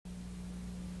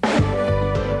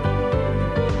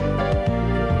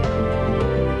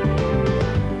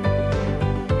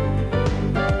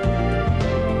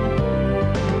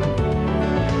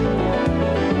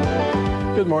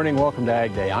morning, welcome to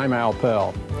Ag Day. I'm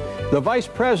Pell. The Vice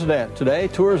President today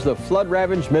tours the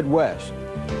flood-ravaged Midwest.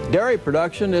 Dairy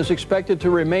production is expected to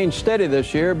remain steady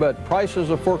this year, but prices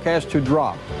are forecast to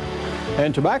drop.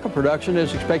 And tobacco production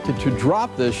is expected to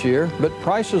drop this year, but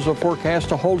prices are forecast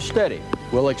to hold steady.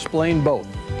 We'll explain both.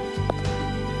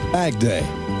 Ag Day,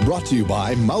 brought to you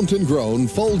by Mountain Grown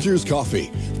Folgers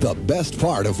Coffee. The best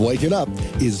part of waking up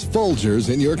is Folgers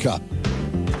in your cup.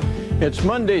 It's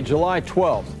Monday, July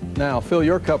 12th. Now fill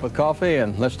your cup with coffee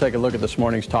and let's take a look at this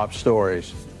morning's top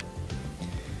stories.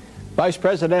 Vice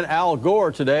President Al Gore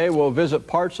today will visit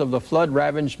parts of the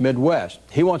flood-ravaged Midwest.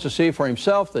 He wants to see for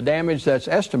himself the damage that's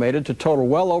estimated to total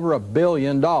well over $1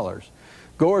 billion.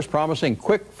 Gore is promising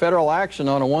quick federal action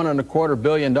on a $1.25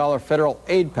 billion federal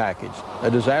aid package.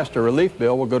 A disaster relief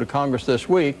bill will go to Congress this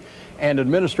week, and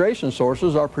administration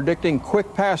sources are predicting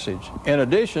quick passage. In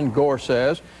addition, Gore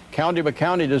says,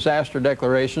 county-by-county disaster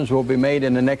declarations will be made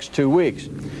in the next 2 weeks.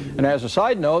 And as a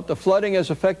side note, the flooding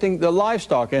is affecting the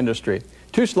livestock industry.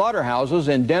 2 slaughterhouses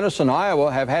in Denison,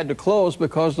 Iowa have had to close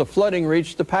because the flooding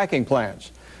reached the packing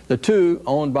plants. The 2,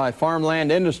 owned by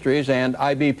Farmland Industries and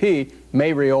IBP,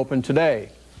 may reopen today.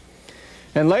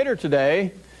 And later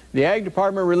today, the Ag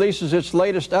Department releases its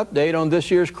latest update on this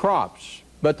year's crops.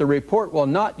 But the report will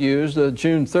not use the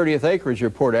June 30th acreage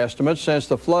report estimates since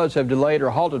the floods have delayed or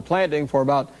halted planting for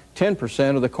about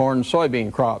 10% of the corn and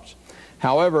soybean crops.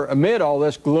 However, amid all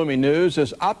this gloomy news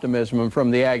is optimism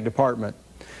from the Ag Department.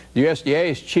 The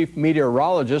USDA's chief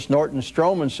meteorologist, Norton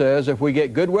Stroman, says if we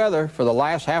get good weather for the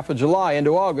last half of July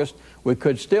into August, we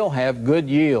could still have good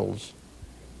yields.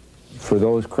 For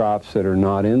those crops that are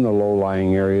not in the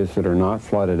low-lying areas, that are not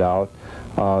flooded out,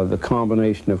 the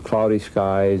combination of cloudy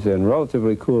skies and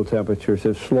relatively cool temperatures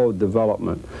have slowed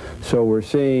development. So we're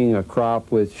seeing a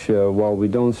crop which, while we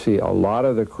don't see a lot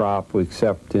of the crop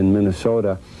except in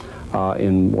Minnesota,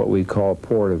 in what we call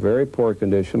poor to very poor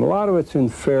condition, a lot of it's in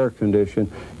fair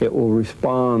condition. It will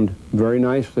respond very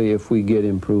nicely if we get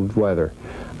improved weather.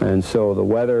 And so the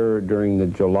weather during the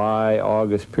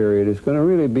July-August period is going to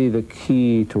really be the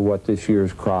key to what this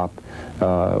year's crop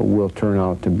will turn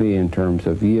out to be in terms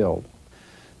of yield.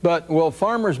 But will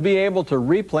farmers be able to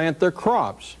replant their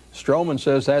crops? Stroman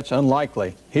says that's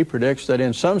unlikely. He predicts that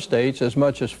in some states as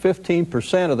much as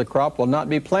 15% of the crop will not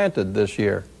be planted this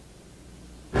year.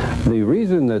 The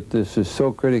reason that this is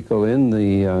so critical in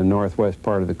the northwest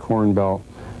part of the Corn Belt,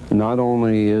 not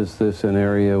only is this an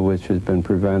area which has been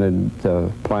prevented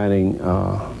planting,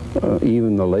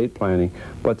 even the late planting,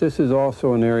 but this is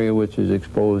also an area which is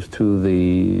exposed to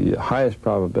the highest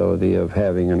probability of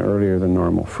having an earlier than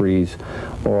normal freeze,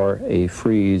 or a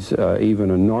freeze,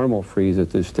 even a normal freeze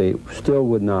at this state still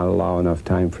would not allow enough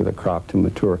time for the crop to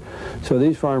mature. So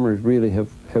these farmers really have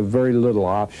very little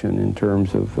option in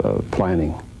terms of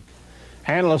planting.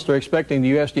 Analysts are expecting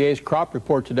the USDA's crop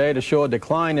report today to show a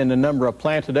decline in the number of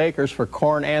planted acres for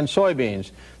corn and soybeans.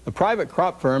 The private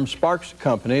crop firm Sparks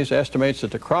Companies estimates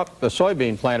that the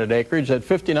soybean planted acreage at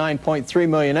 59.3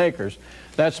 million acres.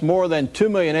 That's more than 2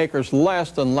 million acres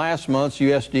less than last month's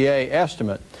USDA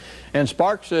estimate. And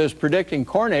Sparks is predicting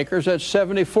corn acres at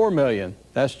 74 million.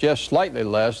 That's just slightly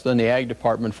less than the Ag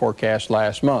Department forecast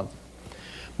last month.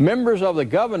 Members of the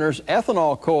Governor's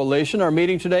Ethanol Coalition are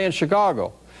meeting today in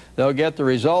Chicago. They'll get the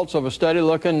results of a study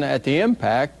looking at the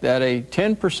impact that a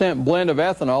 10% blend of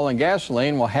ethanol and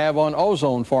gasoline will have on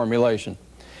ozone formulation.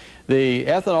 The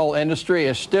ethanol industry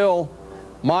is still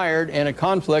mired in a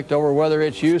conflict over whether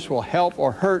its use will help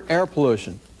or hurt air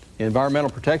pollution. The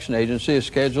Environmental Protection Agency is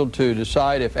scheduled to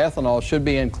decide if ethanol should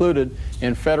be included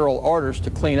in federal orders to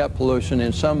clean up pollution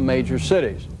in some major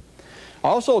cities.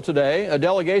 Also today, a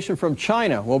delegation from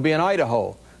China will be in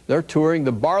Idaho. They're touring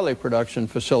the barley production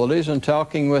facilities and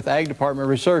talking with Ag Department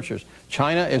researchers.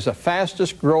 China is the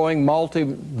fastest growing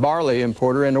multi-barley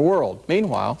importer in the world.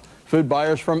 Meanwhile, food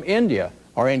buyers from India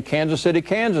are in Kansas City,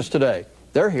 Kansas today.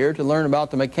 They're here to learn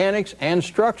about the mechanics and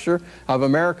structure of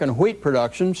American wheat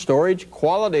production, storage,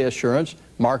 quality assurance,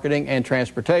 marketing, and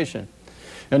transportation.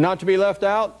 And not to be left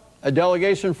out, a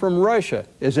delegation from Russia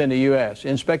is in the U.S.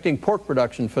 inspecting pork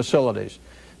production facilities.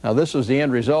 Now, this is the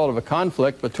end result of a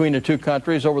conflict between the 2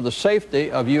 countries over the safety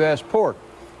of U.S. pork.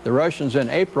 The Russians in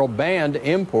April banned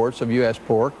imports of U.S.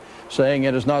 pork, saying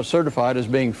it is not certified as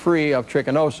being free of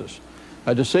trichinosis.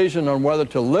 A decision on whether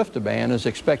to lift the ban is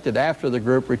expected after the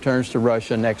group returns to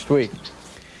Russia next week.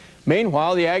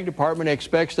 Meanwhile, the Ag Department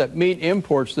expects that meat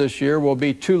imports this year will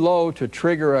be too low to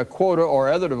trigger a quota or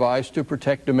other device to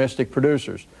protect domestic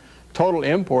producers. Total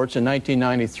imports in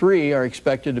 1993 are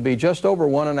expected to be just over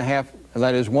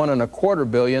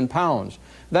 1.25 billion pounds.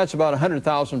 That's about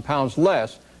 100,000 pounds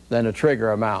less than the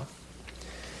trigger amount.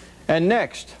 And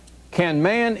next, Can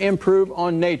man improve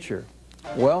on nature?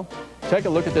 Well, take a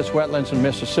look at this wetlands in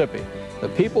Mississippi. The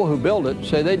people who built it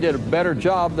say they did a better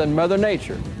job than Mother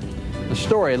Nature. The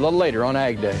story a little later on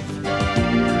Ag Day.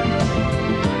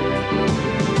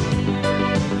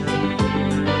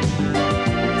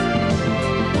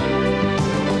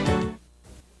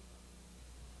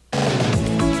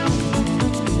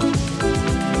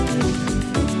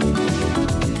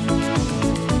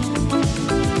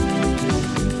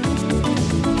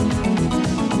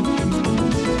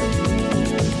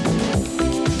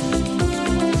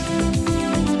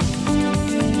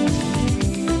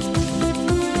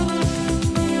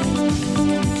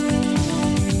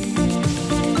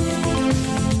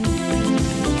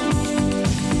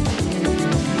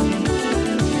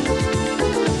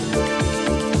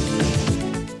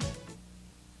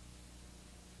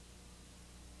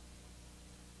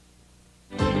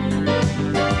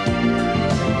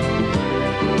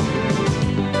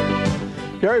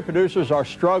 Dairy producers are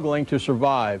struggling to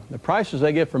survive. The prices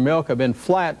they get for milk have been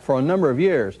flat for a number of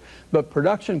years, but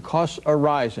production costs are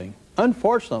rising.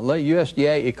 Unfortunately,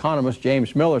 USDA economist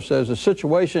James Miller says the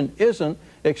situation isn't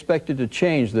expected to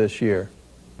change this year.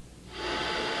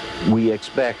 We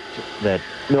expect that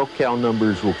milk cow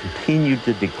numbers will continue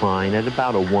to decline at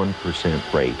about a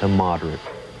 1% rate, a moderate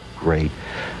rate.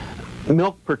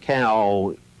 Milk per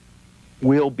cow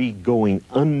will be going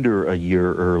under a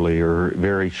year earlier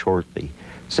very shortly,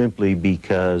 simply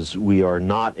because we are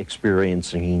not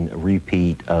experiencing a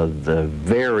repeat of the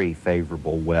very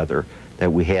favorable weather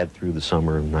that we had through the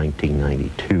summer of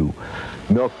 1992.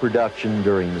 Milk production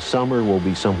during the summer will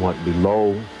be somewhat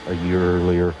below a year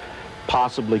earlier,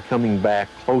 possibly coming back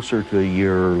closer to a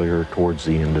year earlier towards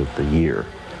the end of the year.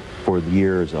 For the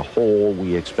year as a whole,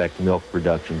 we expect milk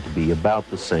production to be about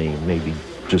the same, maybe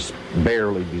just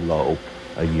barely below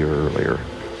a year earlier.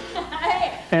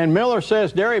 And Miller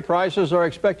says dairy prices are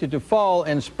expected to fall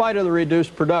in spite of the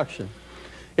reduced production.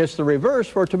 It's the reverse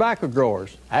for tobacco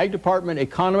growers. Ag Department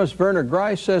economist Werner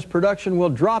Grice says production will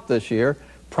drop this year,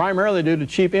 primarily due to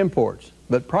cheap imports,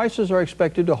 but prices are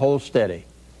expected to hold steady.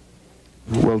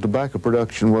 Well, tobacco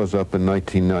production was up in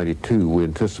 1992. We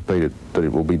anticipated that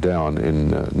it will be down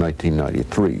in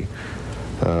 1993.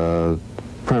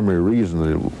 Primary reason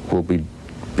that it will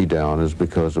be down is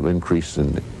because of increase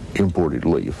in imported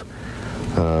leaf.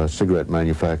 Cigarette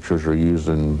manufacturers are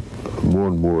using more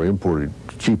and more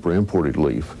cheaper imported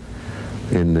leaf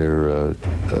in their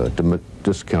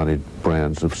discounted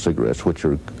brands of cigarettes, which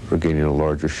are gaining a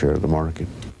larger share of the market.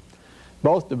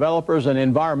 Both developers and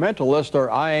environmentalists are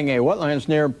eyeing a wetlands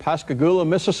near Pascagoula,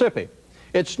 Mississippi.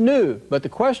 It's new, but the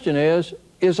question is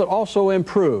it also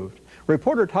improved?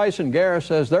 Reporter Tyson Guerra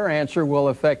says their answer will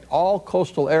affect all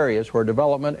coastal areas where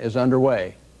development is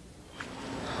underway.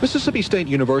 Mississippi State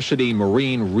University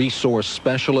marine resource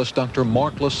specialist Dr.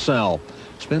 Mark LaSalle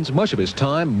spends much of his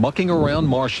time mucking around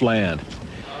marshland.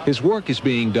 His work is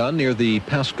being done near the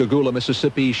Pascagoula,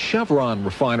 Mississippi Chevron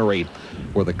refinery,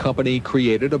 where the company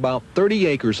created about 30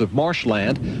 acres of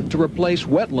marshland to replace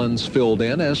wetlands filled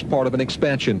in as part of an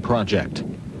expansion project.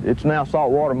 It's now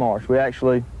saltwater marsh. We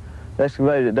actually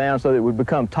excavated it down so that it would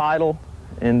become tidal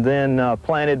and then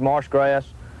planted marsh grass,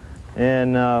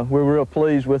 and we're real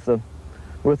pleased with the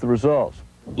results.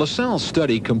 LaSalle's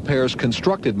study compares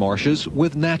constructed marshes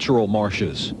with natural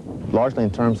marshes. Largely in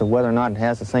terms of whether or not it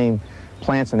has the same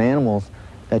plants and animals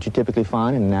that you typically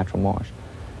find in a natural marsh,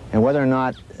 and whether or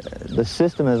not the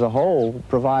system as a whole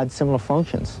provides similar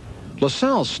functions.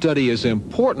 LaSalle's study is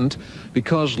important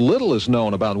because little is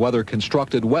known about whether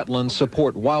constructed wetlands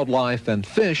support wildlife and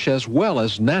fish as well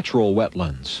as natural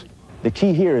wetlands. The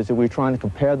key here is that we're trying to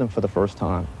compare them for the first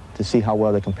time to see how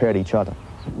well they compare to each other.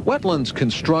 Wetlands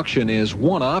construction is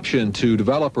one option to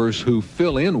developers who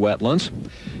fill in wetlands.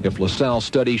 If LaSalle's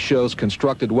study shows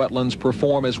constructed wetlands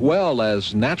perform as well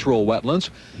as natural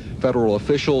wetlands, federal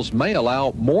officials may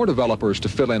allow more developers to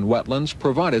fill in wetlands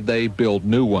provided they build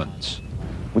new ones.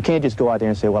 We can't just go out there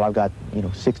and say, well, I've got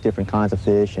 6 different kinds of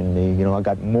fish and I've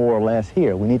got more or less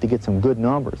here. We need to get some good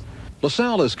numbers.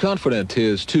 LaSalle is confident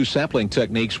his 2 sampling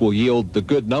techniques will yield the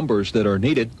good numbers that are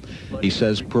needed. He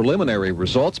says preliminary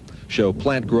results show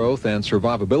plant growth and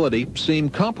survivability seem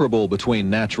comparable between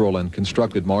natural and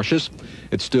constructed marshes.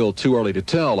 It's still too early to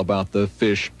tell about the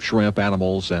fish, shrimp,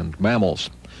 animals, and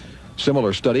mammals.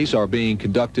 Similar studies are being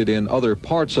conducted in other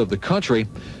parts of the country.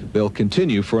 They'll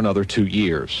continue for another 2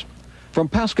 years. From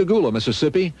Pascagoula,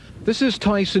 Mississippi, this is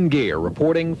Tyson Gear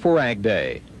reporting for Ag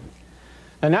Day.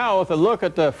 And now with a look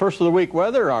at the first of the week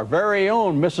weather, our very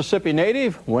own Mississippi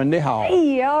native, Wendy Howell.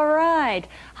 Hey, all right.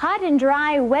 Hot and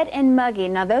dry, wet and muggy.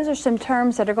 Now those are some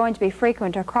terms that are going to be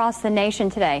frequent across the nation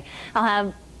today. I'll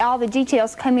have all the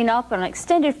details coming up on an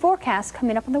extended forecast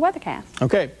coming up on the weathercast.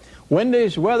 Okay,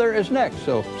 Wendy's weather is next,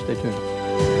 so stay tuned.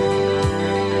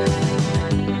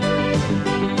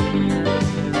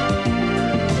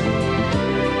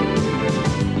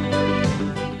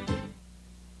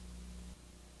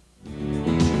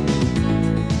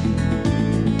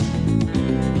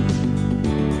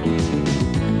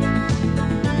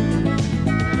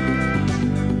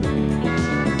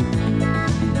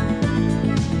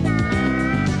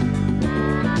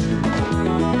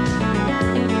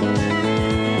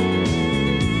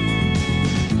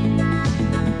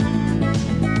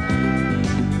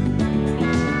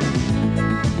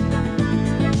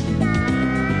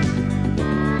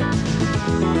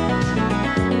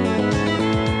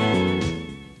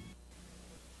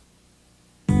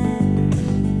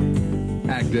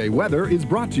 AgDay weather is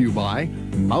brought to you by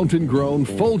mountain-grown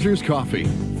Folgers coffee.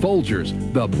 Folgers,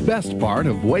 the best part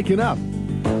of waking up.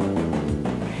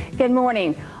 Good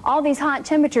morning. All these hot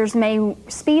temperatures may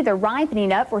speed the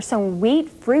ripening up for some wheat,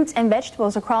 fruits, and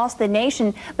vegetables across the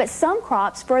nation, but some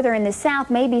crops further in the south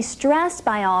may be stressed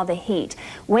by all the heat.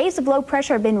 Waves of low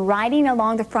pressure have been riding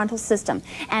along the frontal system,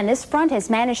 and this front has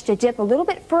managed to dip a little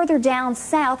bit further down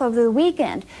south over the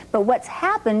weekend. But what's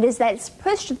happened is that it's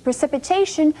pushed the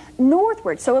precipitation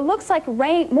northward, so it looks like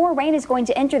more rain is going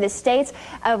to enter the states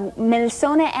of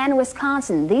Minnesota and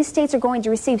Wisconsin. These states are going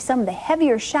to receive some of the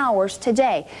heavier showers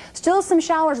today. Still some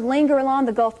showers linger along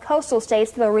the Gulf coastal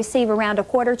states. They'll receive around a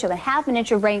quarter to a half an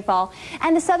inch of rainfall,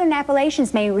 and the southern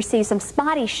Appalachians may receive some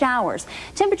spotty showers.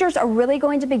 Temperatures are really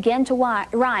going to begin to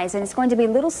rise, and it's going to be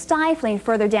a little stifling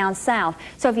further down south.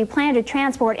 So if you plan to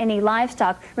transport any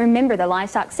livestock, remember the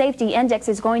livestock safety index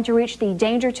is going to reach the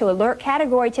danger to alert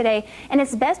category today, and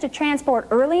it's best to transport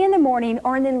early in the morning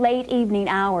or in the late evening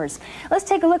hours. Let's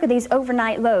take a look at these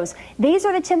overnight lows. These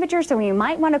are the temperatures that you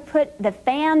might want to put the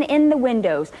fan in the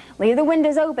windows. Leave the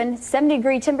windows open.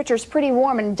 70-degree temperatures, pretty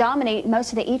warm, and dominate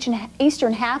most of the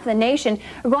eastern half of the nation.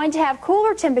 We're going to have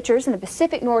cooler temperatures in the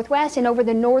Pacific Northwest and over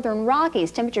the northern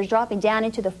Rockies. Temperatures dropping down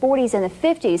into the 40s and the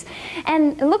 50s.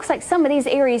 And it looks like some of these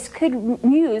areas could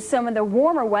use some of the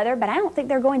warmer weather, but I don't think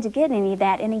they're going to get any of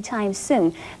that anytime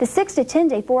soon. The 6 to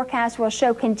 10-day forecast will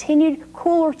show continued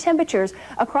cooler temperatures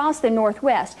across the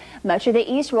Northwest. Much of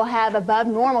the east will have above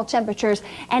normal temperatures,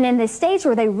 and in the states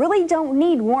where they really don't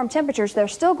need warm temperatures, they're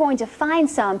still going to find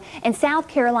some in South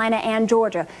Carolina and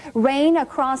Georgia. Rain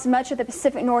across much of the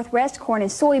Pacific Northwest, corn and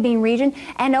soybean region,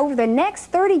 and over the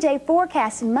next 30-day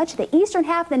forecast in much of the eastern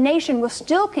half of the nation will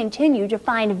still continue to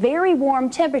find very warm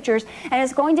temperatures, and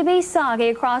it's going to be soggy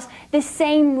across the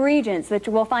same regions that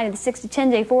we'll find in the 6 to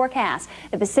 10-day forecast.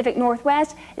 The Pacific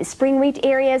Northwest, the spring wheat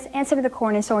areas, and some of the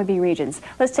corn and soybean regions.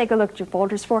 Let's take a look at your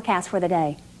Folgers forecast for the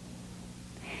day.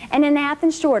 And in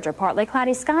Athens, Georgia, partly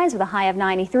cloudy skies with a high of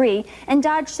 93. In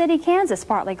Dodge City, Kansas,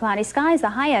 partly cloudy skies, the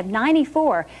high of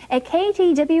 94. At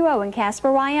KTWO in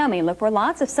Casper, Wyoming, look for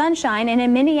lots of sunshine. And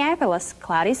in Minneapolis,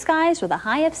 cloudy skies with a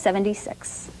high of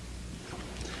 76.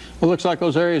 Well, looks like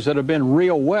those areas that have been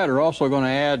real wet are also going to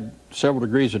add several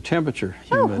degrees of temperature.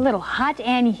 Humid. Oh, a little hot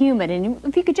and humid. And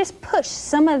if you could just push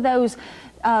some of those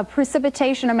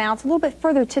precipitation amounts a little bit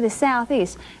further to the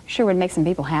southeast, sure would make some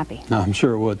people happy. I'm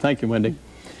sure it would. Thank you, Wendy.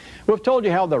 We've told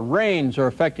you how the rains are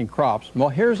affecting crops. Well,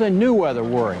 here's a new weather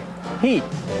worry: heat.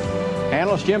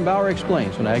 Analyst Jim Bauer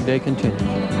explains when Ag Day continues.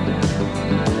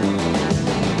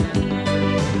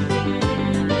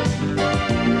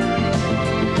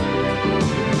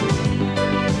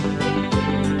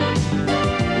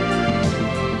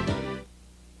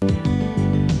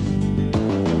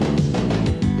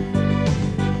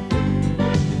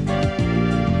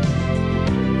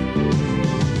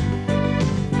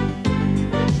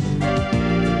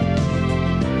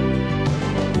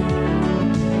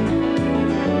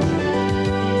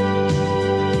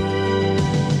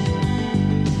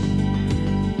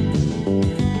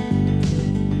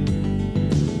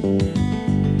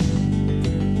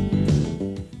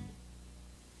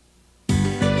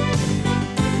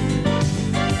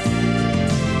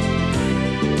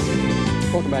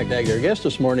 Welcome back to Ag Day. Our guest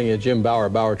this morning is Jim Bauer,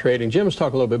 Bauer Trading. Jim, let's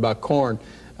talk a little bit about corn.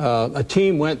 A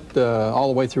team went all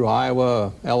the way through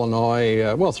Iowa,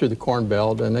 Illinois, well, through the Corn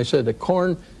Belt, and they said that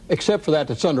corn, except for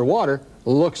that's underwater,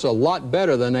 looks a lot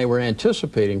better than they were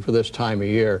anticipating for this time of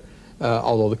year,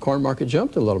 although the corn market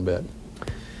jumped a little bit.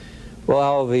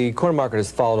 Well, the corn market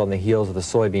has followed on the heels of the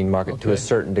soybean market to a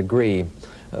certain degree.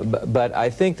 But I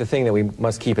think the thing that we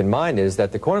must keep in mind is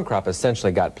that the corn crop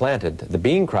essentially got planted. The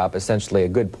bean crop, essentially a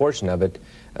good portion of it,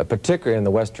 particularly in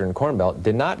the western corn belt,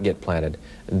 did not get planted.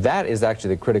 That is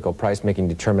actually the critical price-making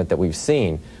determinant that we've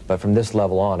seen. But from this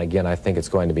level on, again, I think it's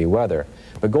going to be weather.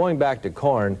 But going back to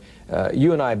corn,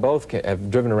 you and I both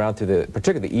have driven around through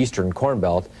particularly the eastern corn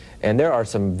belt, and there are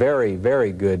some very,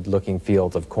 very good-looking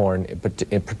fields of corn,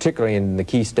 particularly in the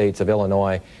key states of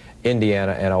Illinois,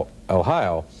 Indiana, and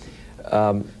Ohio.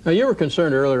 Now, you were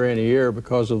concerned earlier in the year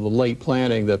because of the late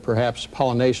planting that perhaps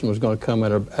pollination was going to come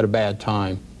at a bad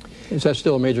time. Is that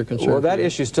still a major concern? Well, that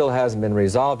issue still hasn't been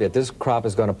resolved yet. This crop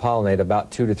is going to pollinate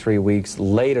about 2 to 3 weeks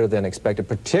later than expected,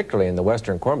 particularly in the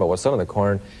western corn belt, where some of the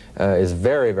corn is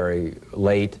very, very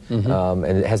late, and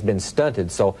it has been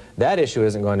stunted. So that issue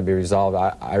isn't going to be resolved,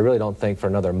 I really don't think, for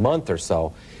another month or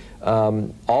so.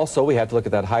 Also, we have to look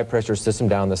at that high-pressure system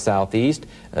down in the southeast.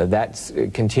 That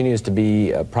continues to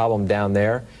be a problem down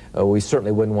there. We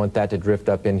certainly wouldn't want that to drift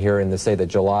up in here in the, say, the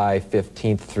July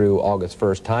 15th through August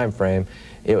 1st time frame.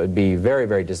 It would be very,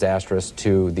 very disastrous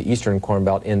to the eastern corn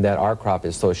belt in that our crop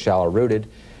is so shallow-rooted.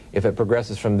 If it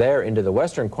progresses from there into the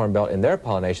western corn belt in their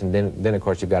pollination, then of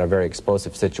course you've got a very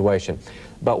explosive situation.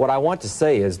 But what I want to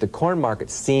say is the corn market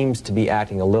seems to be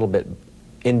acting a little bit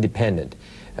independent.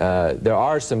 There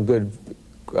are some good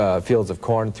fields of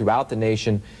corn throughout the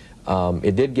nation.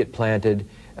 It did get planted.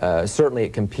 Certainly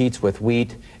it competes with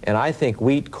wheat, and I think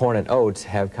wheat, corn, and oats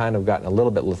have kind of gotten a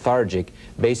little bit lethargic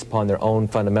based upon their own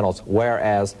fundamentals,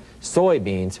 whereas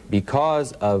soybeans,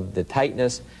 because of the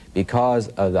tightness, because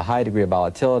of the high degree of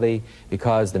volatility,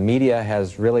 because the media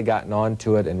has really gotten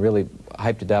onto it and really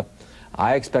hyped it up,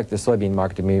 I expect the soybean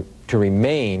market to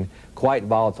remain quite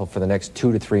volatile for the next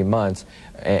 2 to 3 months,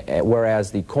 whereas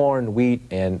the corn, wheat,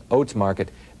 and oats market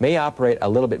may operate a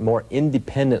little bit more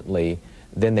independently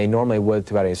than they normally would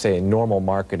throughout, say, a normal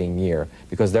marketing year,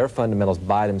 because their fundamentals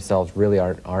by themselves really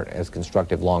aren't as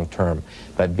constructive long term.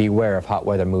 But beware if hot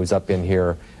weather moves up in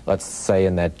here, let's say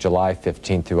in that July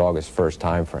 15th through August 1st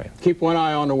time frame. Keep one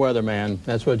eye on the weather, man.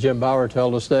 That's what Jim Bauer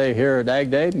told us today here at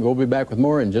Ag Day, and we'll be back with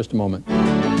more in just a moment.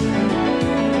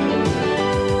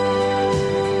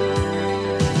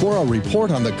 For a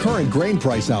report on the current grain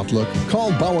price outlook,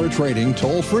 call Bauer Trading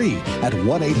toll-free at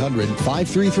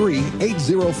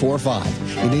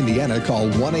 1-800-533-8045. In Indiana, call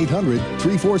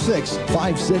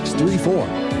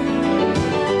 1-800-346-5634.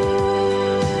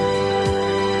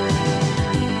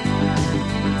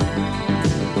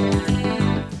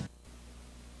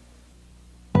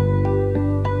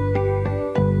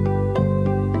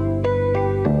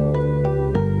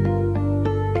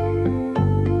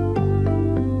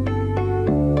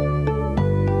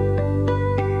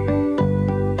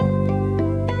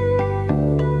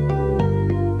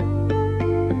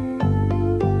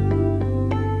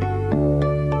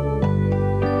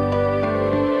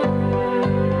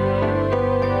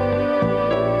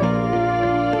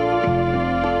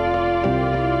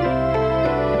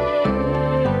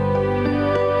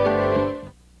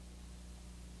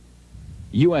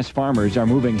 U.S. farmers are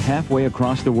moving halfway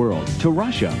across the world to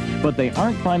Russia, but they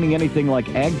aren't finding anything like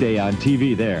AgDay on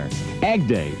TV there.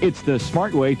 AgDay, it's the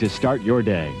smart way to start your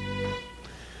day.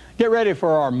 Get ready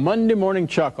for our Monday morning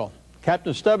chuckle.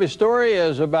 Captain Stubby's story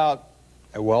is about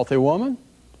a wealthy woman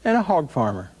and a hog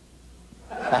farmer.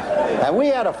 And we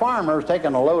had a farmer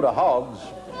taking a load of hogs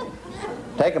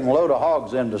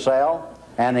in to sell,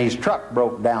 and his truck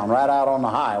broke down right out on the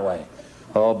highway.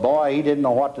 Oh boy, he didn't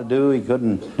know what to do. He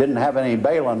didn't have any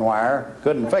baling wire,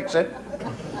 couldn't fix it.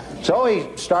 So he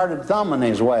started thumbing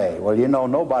his way. Well, you know,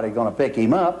 nobody's going to pick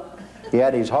him up. He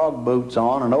had his hog boots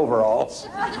on and overalls.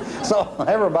 So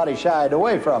everybody shied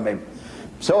away from him.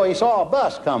 So he saw a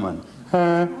bus coming.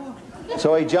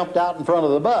 So he jumped out in front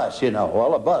of the bus, you know.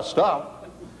 Well, the bus stopped,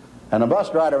 and the bus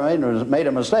driver made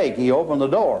a mistake. He opened the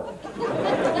door,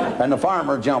 and the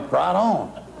farmer jumped right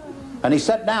on. And he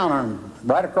sat down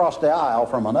right across the aisle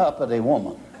from an uppity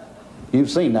woman.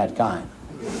 You've seen that kind.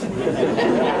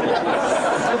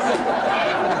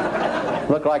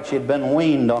 Looked like she'd been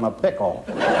weaned on a pickle.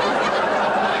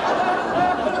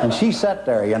 And she sat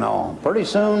there, you know. Pretty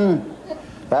soon,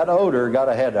 that odor got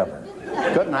ahead of her.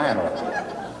 Couldn't handle it.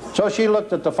 So she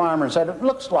looked at the farmer and said, "It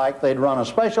looks like they'd run a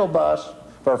special bus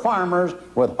for farmers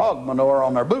with hog manure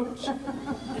on their boots."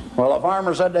 Well, the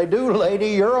farmer said, "They do, lady.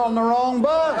 You're on the wrong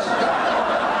bus."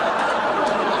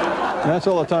 That's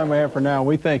all the time we have for now.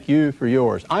 We thank you for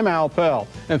yours. I'm Al Pell,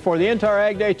 and for the entire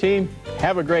Ag Day team,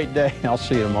 have a great day. I'll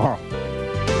see you tomorrow.